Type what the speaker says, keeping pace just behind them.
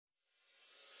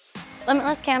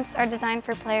Limitless camps are designed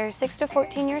for players 6 to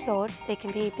 14 years old. They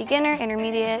can be beginner,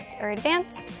 intermediate, or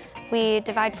advanced. We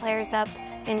divide players up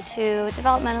into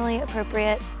developmentally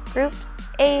appropriate groups,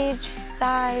 age,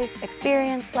 size,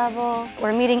 experience level.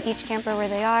 We're meeting each camper where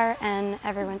they are, and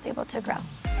everyone's able to grow.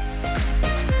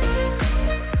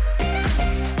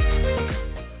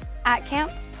 At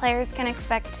camp, players can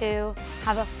expect to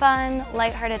have a fun,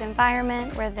 lighthearted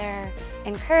environment where they're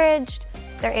encouraged,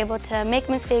 they're able to make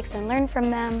mistakes and learn from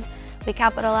them. We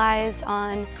capitalize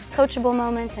on coachable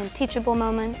moments and teachable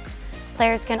moments.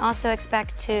 Players can also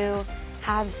expect to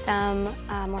have some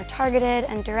more targeted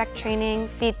and direct training,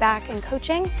 feedback, and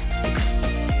coaching.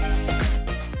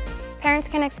 Parents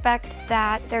can expect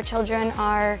that their children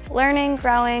are learning,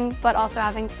 growing, but also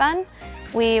having fun.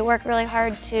 We work really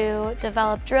hard to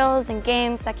develop drills and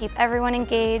games that keep everyone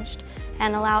engaged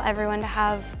and allow everyone to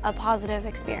have a positive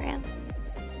experience.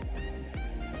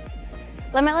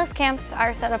 Limitless camps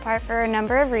are set apart for a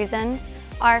number of reasons.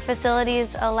 Our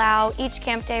facilities allow each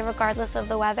camp day, regardless of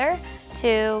the weather,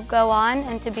 to go on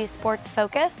and to be sports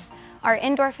focused. Our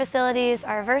indoor facilities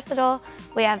are versatile.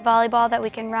 We have volleyball that we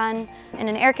can run in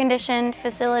an air-conditioned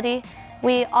facility.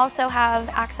 We also have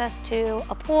access to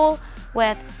a pool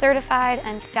with certified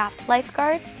and staffed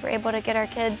lifeguards. We're able to get our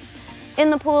kids in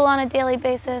the pool on a daily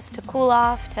basis to cool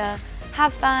off, to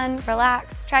have fun,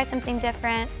 relax, try something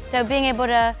different. So being able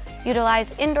to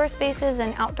utilize indoor spaces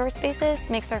and outdoor spaces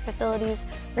makes our facilities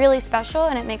really special,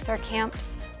 and it makes our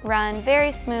camps run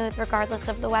very smooth regardless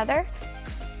of the weather.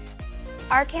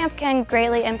 Our camp can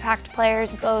greatly impact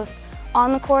players both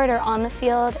on the court or on the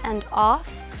field and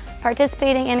off.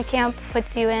 Participating in a camp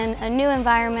puts you in a new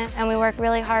environment, and we work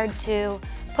really hard to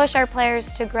push our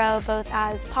players to grow both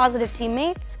as positive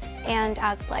teammates and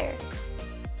as players.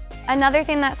 Another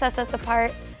thing that sets us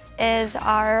apart is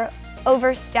our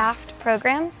overstaffed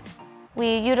programs.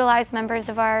 We utilize members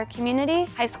of our community,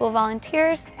 high school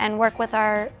volunteers, and work with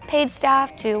our paid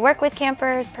staff to work with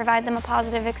campers, provide them a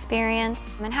positive experience.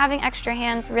 And having extra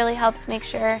hands really helps make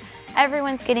sure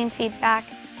everyone's getting feedback.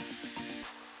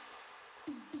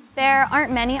 There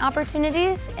aren't many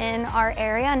opportunities in our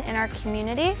area and in our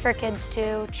community for kids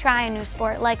to try a new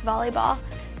sport like volleyball.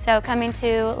 So coming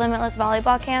to Limitless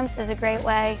volleyball camps is a great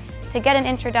way to get an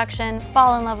introduction,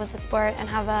 fall in love with the sport, and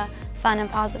have a fun and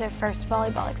positive first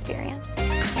volleyball experience.